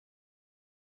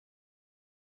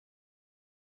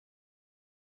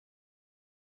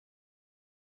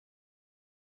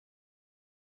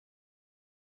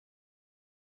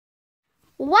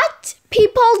What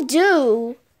people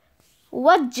do.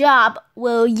 What job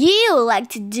will you like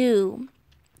to do?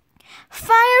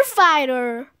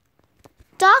 Firefighter,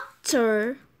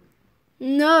 doctor,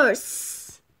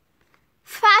 nurse,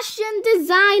 fashion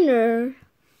designer,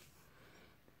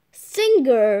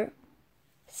 singer,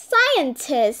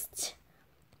 scientist,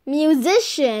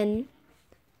 musician,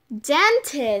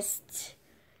 dentist,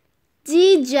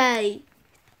 DJ,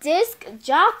 disc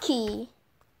jockey,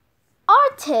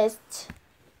 artist,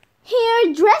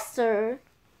 hairdresser,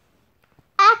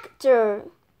 actor,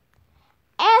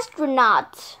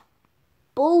 astronaut,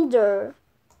 builder,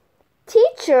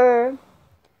 teacher,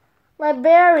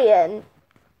 librarian,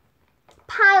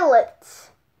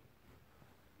 pilot,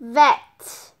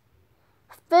 vet,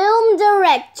 film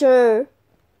director,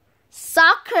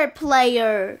 soccer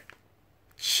player,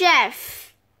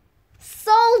 chef,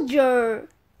 soldier,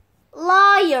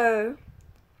 lawyer,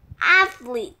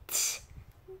 athlete,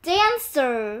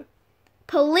 dancer,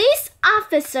 police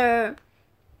officer,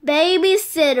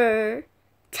 babysitter,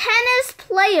 tennis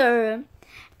player,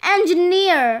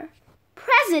 engineer,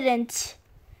 president,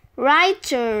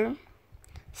 writer.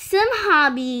 Some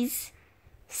hobbies: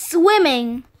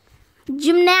 swimming,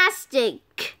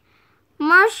 gymnastics,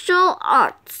 martial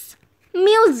arts,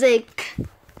 music,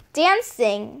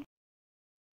 dancing.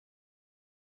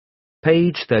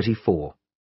 Page 34.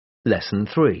 Lesson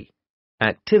 3.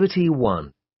 Activity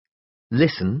 1.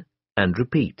 Listen and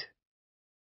repeat.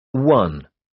 1.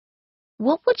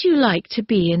 What would you like to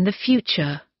be in the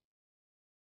future?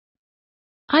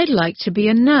 I'd like to be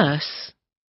a nurse.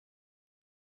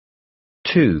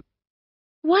 2.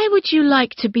 Why would you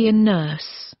like to be a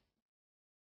nurse?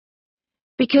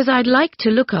 Because I'd like to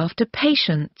look after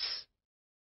patients.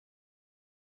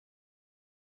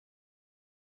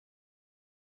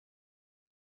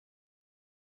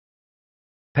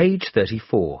 Page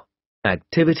 34.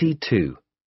 Activity 2.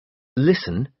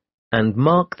 Listen and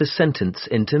mark the sentence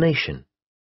intonation.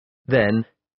 Then,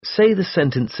 say the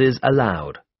sentences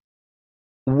aloud.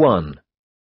 1.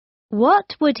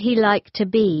 What would he like to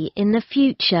be in the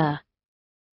future?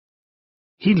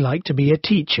 He'd like to be a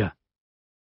teacher.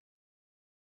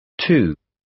 2.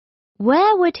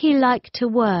 Where would he like to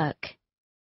work?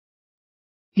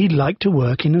 He'd like to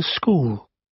work in a school.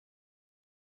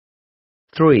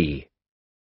 3.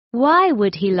 Why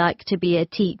would he like to be a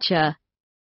teacher?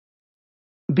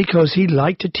 Because he'd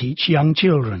like to teach young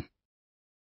children.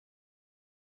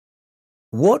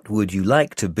 What would you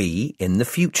like to be in the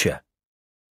future?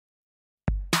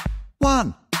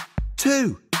 1,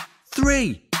 2,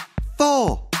 3,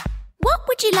 4. What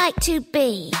would you like to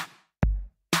be?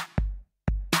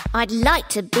 I'd like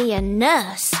to be a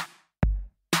nurse.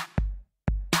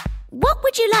 What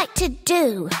would you like to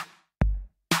do?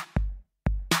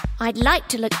 I'd like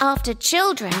to look after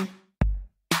children.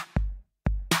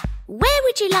 Where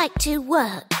would you like to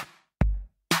work?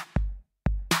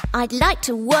 I'd like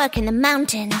to work in the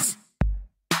mountains.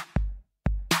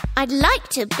 I'd like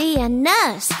to be a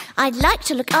nurse. I'd like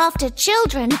to look after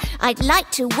children. I'd like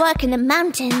to work in the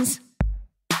mountains.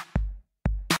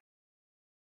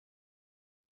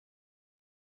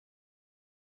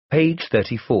 Page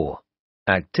 34.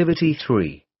 Activity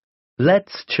 3.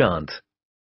 Let's chant.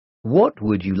 What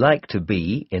would you like to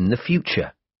be in the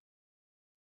future?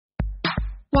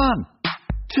 1,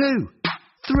 2,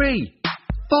 3,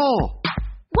 4.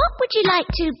 What would you like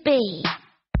to be?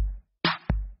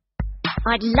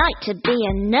 I'd like to be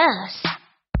a nurse.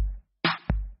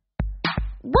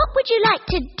 What would you like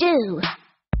to do?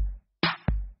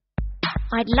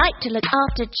 I'd like to look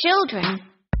after children.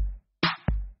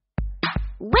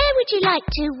 Where would you like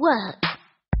to work?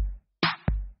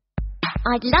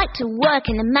 I'd like to work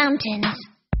in the mountains.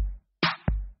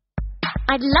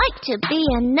 I'd like to be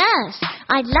a nurse.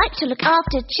 I'd like to look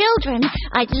after children.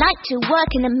 I'd like to work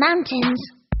in the mountains.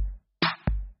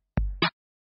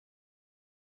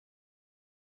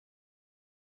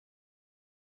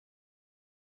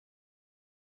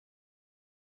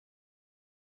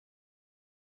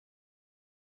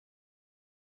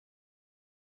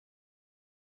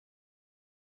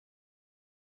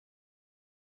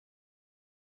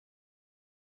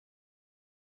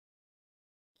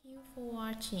 Thank you for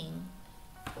watching.